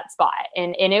reps at that spot.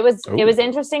 And it was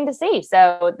interesting to see.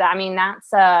 So,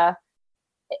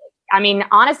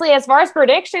 honestly, as far as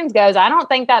predictions goes, I don't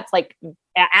think that's like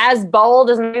as bold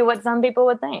as maybe what some people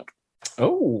would think.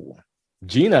 Oh,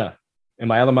 Jeanna,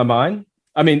 am I out of my mind?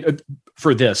 I mean,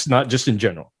 for this, not just in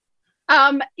general.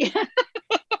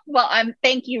 Well,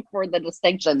 thank you for the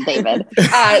distinction, David,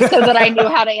 so that I knew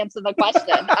how to answer the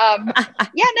question.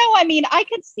 I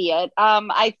could see it.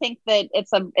 I think that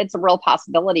it's a real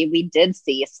possibility. We did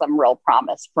see some real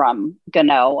promise from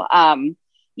Gano.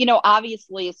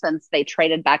 Obviously, since they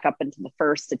traded back up into the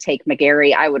first to take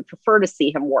McGarry, I would prefer to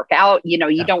see him work out. You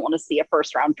don't want to see a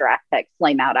first-round draft pick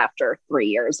flame out after 3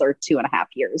 years or 2.5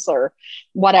 years or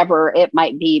whatever it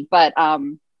might be. But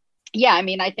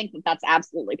I think that that's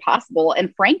absolutely possible.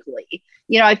 And frankly,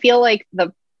 I feel like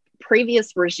the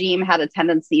previous regime had a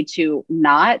tendency to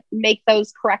not make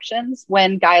those corrections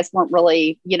when guys weren't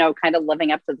really, kind of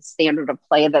living up to the standard of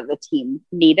play that the team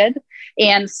needed.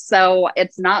 And so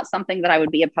it's not something that I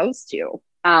would be opposed to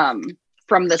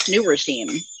from this new regime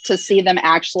to see them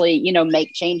actually,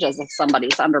 make changes if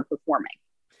somebody's underperforming.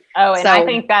 Oh, and I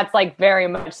think that's like very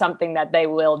much something that they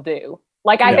will do.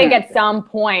 Like, I think at some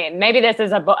point, maybe this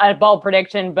is a bold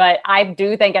prediction, but I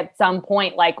do think at some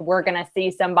point, like, we're going to see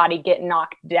somebody get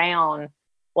knocked down,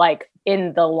 like,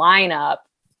 in the lineup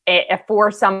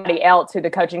for somebody else who the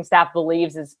coaching staff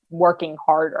believes is working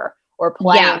harder or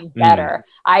playing better.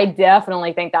 I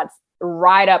definitely think that's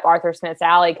right up Arthur Smith's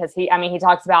alley because he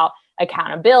talks about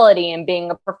accountability and being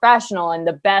a professional and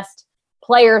the best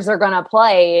players are going to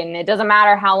play. And it doesn't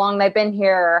matter how long they've been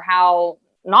here or how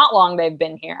not long they've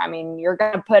been here. I mean, you're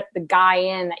going to put the guy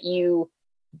in that you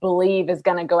believe is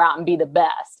going to go out and be the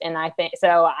best. And I think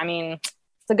so. I mean,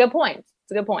 it's a good point.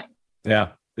 Yeah.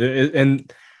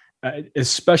 And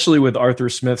especially with Arthur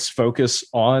Smith's focus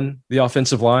on the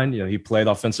offensive line, he played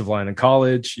offensive line in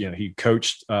college, he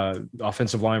coached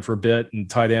offensive line for a bit and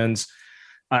tight ends.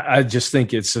 I just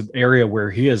think it's an area where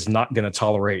he is not going to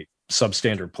tolerate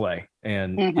substandard play.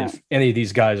 And if any of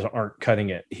these guys aren't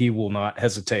cutting it, he will not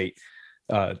hesitate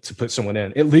to put someone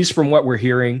in, at least from what we're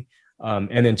hearing.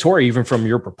 And then Tori, even from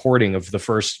your reporting of the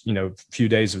first, few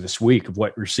days of this week of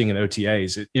what we're seeing in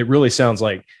OTAs, it really sounds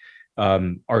like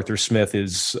Arthur Smith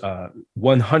is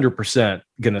 100%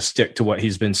 going to stick to what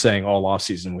he's been saying all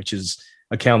offseason, which is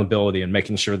accountability and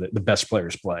making sure that the best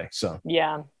players play. So,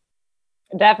 yeah,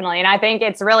 definitely. And I think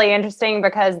it's really interesting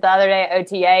because the other day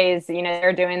OTAs,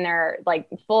 they're doing their like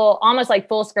almost like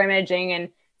full scrimmaging. And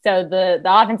so the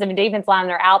offensive and defense line,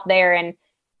 they're out there and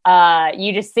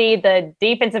you just see the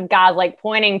defensive guys like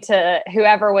pointing to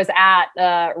whoever was at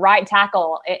right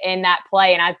tackle in that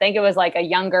play. And I think it was like a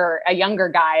younger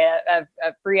guy,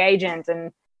 a free agent.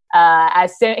 And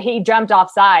as soon he jumped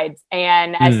off sides,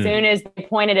 and as soon as they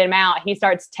pointed him out, he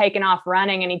starts taking off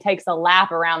running, and he takes a lap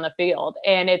around the field.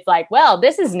 And it's like, well,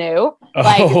 this is new.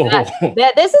 Like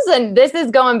this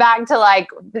is going back to like,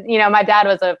 my dad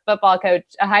was a football coach,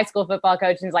 a high school football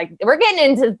coach. And he's like, we're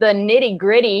getting into the nitty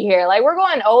gritty here. Like we're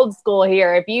going old school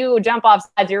here. If you jump off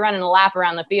sides, you're running a lap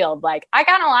around the field. Like I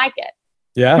kind of like it.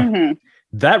 Yeah.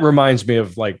 That reminds me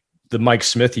of like the Mike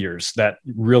Smith years, that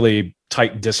really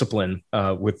tight discipline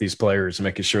with these players,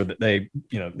 making sure that they,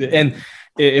 and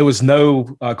it was no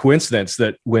coincidence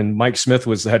that when Mike Smith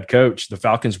was the head coach, the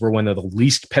Falcons were one of the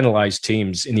least penalized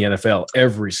teams in the NFL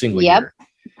every single year.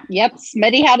 Yep.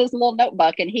 Smitty had his little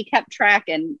notebook and he kept track,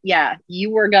 and you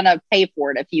were going to pay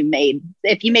for it if you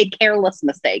made careless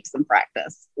mistakes in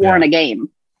practice or in a game.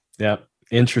 Yeah.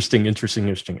 Interesting.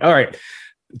 All right.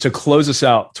 To close us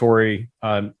out, Tori,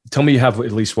 tell me you have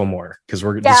at least one more, because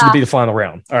this will be the final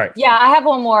round. All right. Yeah, I have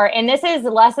one more. And this is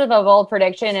less of a bold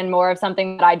prediction and more of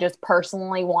something that I just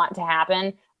personally want to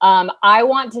happen. I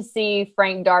want to see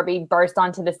Frank Darby burst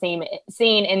onto the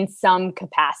scene in some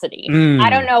capacity. I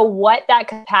don't know what that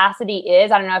capacity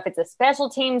is. I don't know if it's a special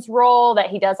teams role, that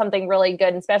he does something really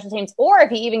good in special teams, or if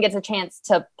he even gets a chance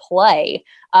to play.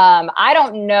 I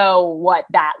don't know what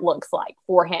that looks like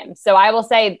for him. So I will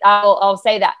say, I'll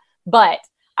say that, but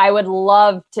I would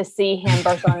love to see him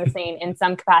burst on the scene in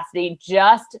some capacity,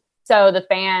 just so the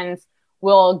fans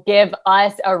will give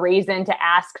us a reason to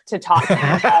ask to talk to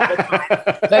him all the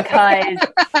time. Because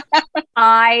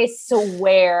I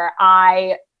swear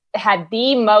I had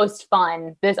the most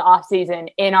fun this offseason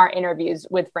in our interviews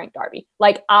with Frank Darby.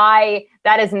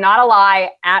 That is not a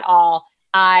lie at all.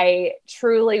 I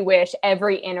truly wish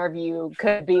every interview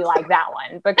could be like that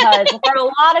one, because for a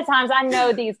lot of times I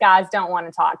know these guys don't want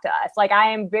to talk to us. Like,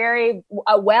 I am very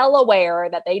well aware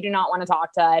that they do not want to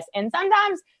talk to us. And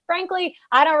sometimes, frankly,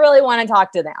 I don't really want to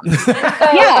talk to them. So,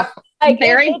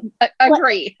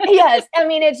 agree. Yes. I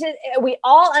mean, it's just, we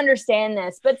all understand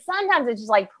this, but sometimes it's just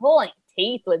like pulling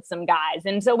teeth with some guys.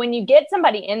 And so when you get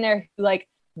somebody in there who like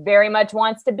very much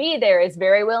wants to be there, is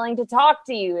very willing to talk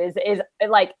to you, is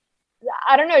like,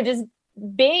 I don't know, just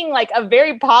being like a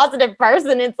very positive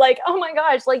person. It's like, oh my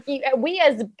gosh, like we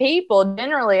as people,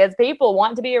 generally as people,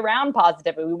 want to be around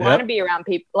positivity. We want to be around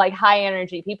people, like high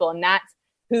energy people. And that's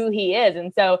who he is.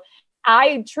 And so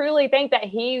I truly think that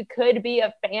he could be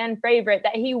a fan favorite,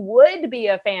 that he would be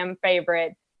a fan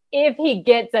favorite if he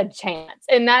gets a chance.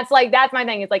 And that's my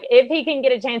thing. It's like, if he can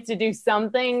get a chance to do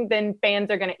something, then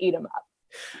fans are going to eat him up.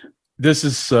 This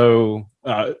is so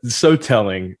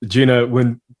telling, Jeanna.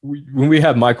 When we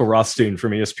had Michael Rothstein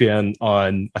from ESPN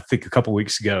on, I think a couple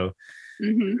weeks ago,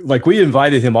 like we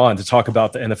invited him on to talk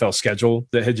about the NFL schedule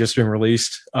that had just been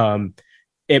released.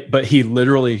 But he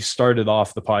literally started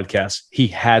off the podcast, he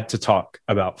had to talk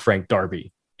about Frank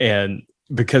Darby, and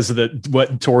because of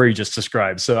what Tori just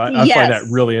described. So I find that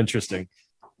really interesting.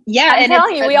 Yeah, I'm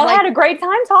telling you, we all had a great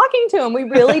time talking to him. We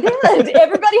really did.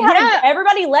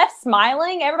 Everybody left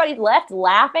smiling. Everybody left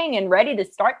laughing and ready to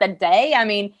start the day. I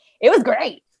mean, it was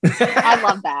great. I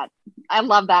love that. I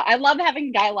love having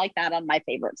a guy like that on my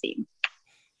favorite team.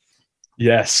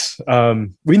 Yes.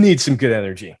 We need some good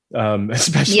energy,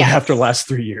 especially after the last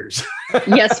 3 years.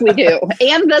 Yes, we do.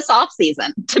 And this off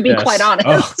season, to be quite honest.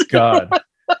 Oh, God.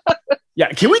 Yeah.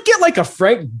 Can we get like a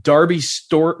Frank Darby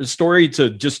story to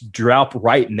just drop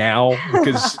right now?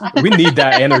 Because we need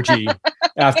that energy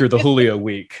after the Julio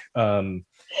week. All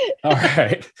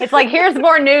right. It's like, here's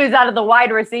more news out of the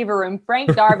wide receiver room.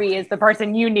 Frank Darby is the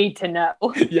person you need to know.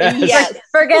 Yes.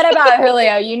 Forget about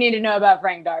Julio. You need to know about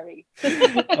Frank Darby.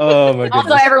 Oh my goodness.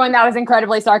 Also, everyone, that was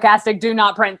incredibly sarcastic. Do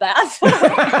not print that.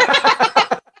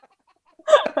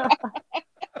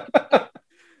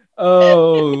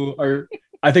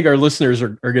 I think our listeners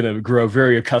are going to grow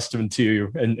very accustomed to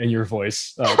you and your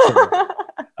voice.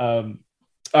 All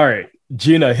right,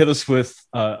 Jeanna, hit us with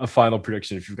a final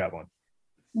prediction if you've got one.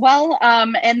 Well,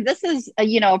 and this is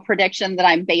a prediction that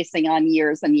I'm basing on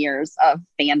years and years of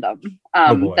fandom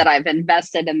that I've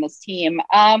invested in this team.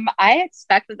 I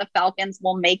expect that the Falcons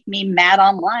will make me mad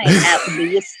online at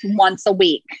least once a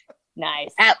week.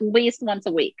 Nice. At least once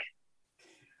a week.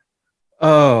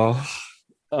 Oh.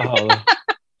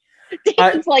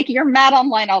 It's like you're mad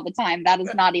online all the time. That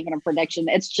is not even a prediction.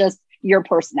 It's just your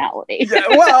personality. Yeah,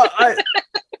 well,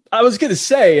 I was going to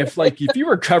say, if you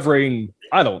were covering,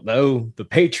 I don't know, the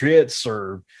Patriots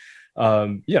or,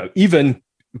 even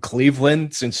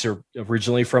Cleveland, since you're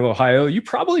originally from Ohio, you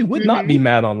probably would not be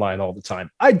mad online all the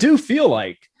time. I do feel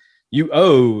like you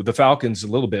owe the Falcons a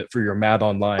little bit for your Mad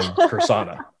Online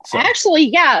persona. So. Actually,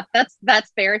 yeah,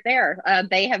 that's fair there.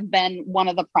 They have been one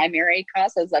of the primary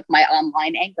causes of my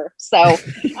online anger. So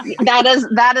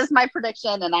that is my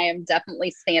prediction, and I am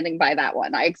definitely standing by that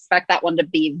one. I expect that one to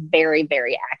be very,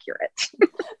 very accurate.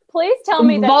 Please tell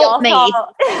me that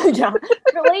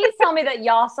please tell me that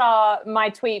y'all saw my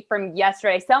tweet from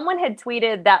yesterday. Someone had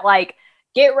tweeted that, like,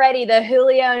 get ready, the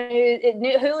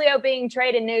Julio being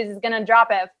traded news is going to drop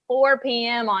at 4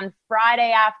 p.m. on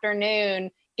Friday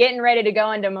afternoon, getting ready to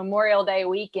go into Memorial Day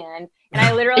weekend. And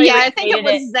I literally I think it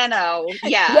was Zeno.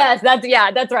 Yeah. Yes, that's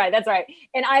right.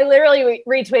 And I literally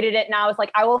retweeted it, and I was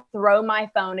like, I will throw my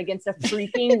phone against a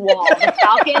freaking wall. The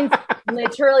Falcons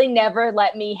literally never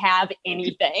let me have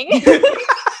anything.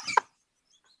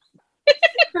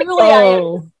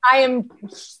 Truly, I am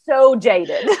so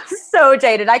jaded.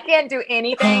 I can't do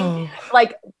anything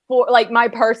for my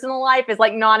personal life is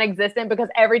like non-existent, because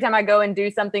every time I go and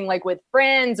do something like with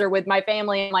friends or with my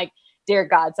family, I'm like, dear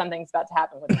God, something's about to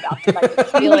happen with the Falcons. I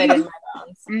can feel it in my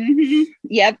bones. Mm-hmm.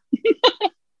 Yep.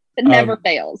 It never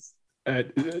fails.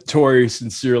 Tori,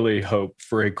 sincerely hope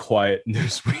for a quiet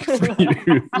news week for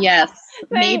you. Yes,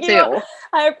 me too.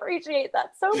 I appreciate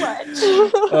that so much.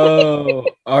 Oh,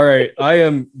 all right. I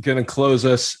am going to close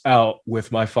us out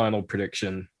with my final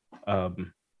prediction.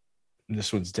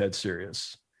 This one's dead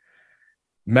serious.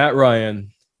 Matt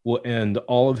Ryan will end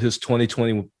all of his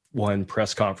 2021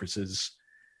 press conferences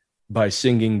by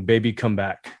singing Baby Come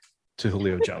Back to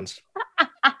Julio Jones.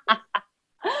 I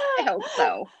hope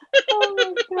so. Oh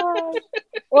my God.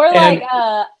 Or like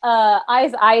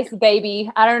Ice Baby.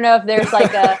 I don't know if there's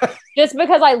like a just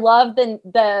because I love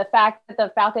the fact that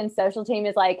the Falcons social team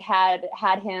is like had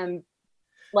him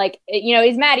like, you know,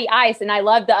 he's Matty Ice, and I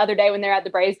loved the other day when they're at the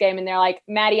Braves game and they're like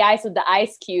Matty Ice with the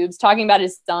ice cubes talking about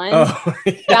his son. Oh,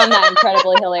 yeah. Found that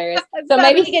incredibly hilarious. So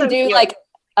maybe he can do cute. Like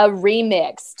a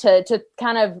remix to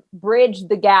kind of bridge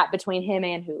the gap between him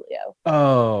and Julio.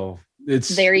 Oh,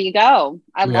 there you go.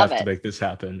 I love it. To make this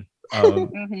happen.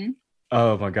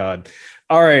 Oh my God.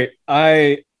 All right.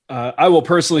 I will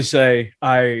personally say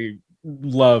I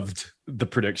loved the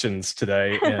predictions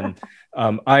today, and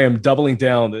I am doubling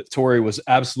down that Tori was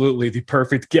absolutely the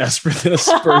perfect guest for this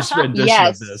first rendition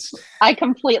of this. I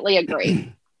completely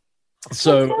agree.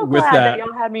 So with glad that,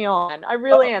 y'all had me on. I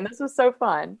really am. This was so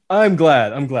fun. I'm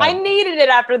glad. I needed it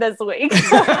after this week.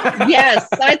 Yes,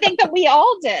 I think that we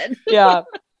all did. Yeah.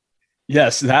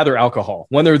 Yes, that or alcohol,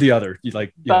 one or the other. You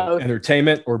know,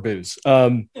 entertainment or booze.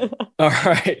 All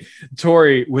right,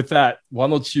 Tori. With that, why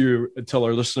don't you tell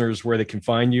our listeners where they can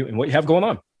find you and what you have going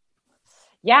on?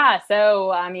 Yeah, so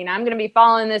I mean, I'm going to be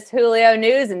following this Julio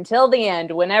news until the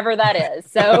end, whenever that is.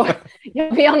 So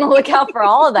you'll be on the lookout for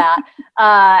all of that.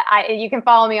 You can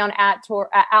follow me on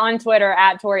Twitter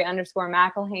at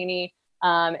Tori_McElhaney.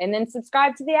 And then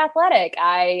subscribe to The Athletic.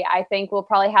 I think we'll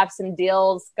probably have some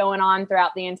deals going on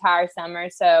throughout the entire summer.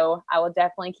 So I will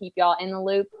definitely keep y'all in the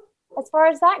loop as far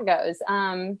as that goes.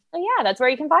 Yeah, that's where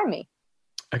you can find me.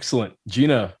 Excellent.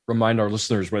 Jeanna, remind our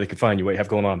listeners where they can find you, what you have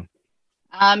going on.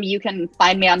 You can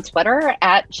find me on Twitter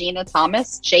at Jeanna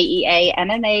Thomas,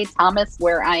 Jeanna Thomas,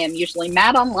 where I am usually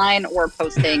mad online or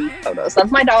posting photos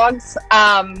of my dogs.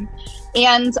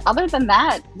 And other than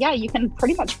that, yeah, you can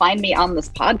pretty much find me on this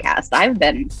podcast. I've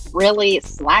been really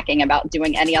slacking about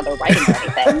doing any other writing or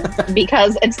anything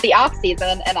because it's the off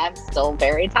season and I'm still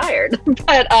very tired.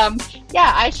 But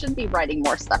yeah, I should be writing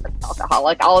more stuff at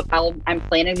Falcoholic. I'm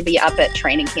planning to be up at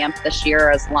training camp this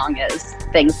year as long as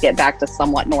things get back to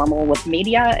somewhat normal with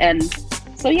media. And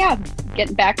so yeah,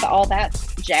 getting back to all that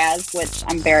jazz, which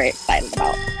I'm very excited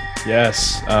about.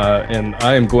 Yes, and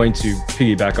I am going to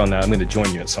piggyback on that. I'm going to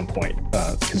join you at some point.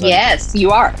 Yes,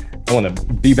 you are. I want to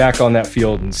be back on that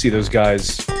field and see those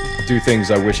guys do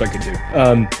things I wish I could do.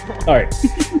 All right.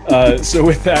 So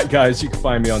with that, guys, you can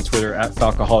find me on Twitter at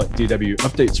FalcoholicDW.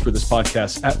 Updates for this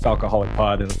podcast at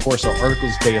FalcoholicPod. And of course, our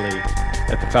articles daily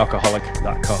at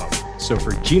thefalcoholic.com. So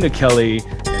for Jeanna, Kelley,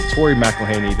 and Tori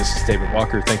McElhaney, this is David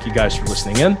Walker. Thank you guys for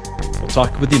listening in. We'll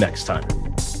talk with you next time.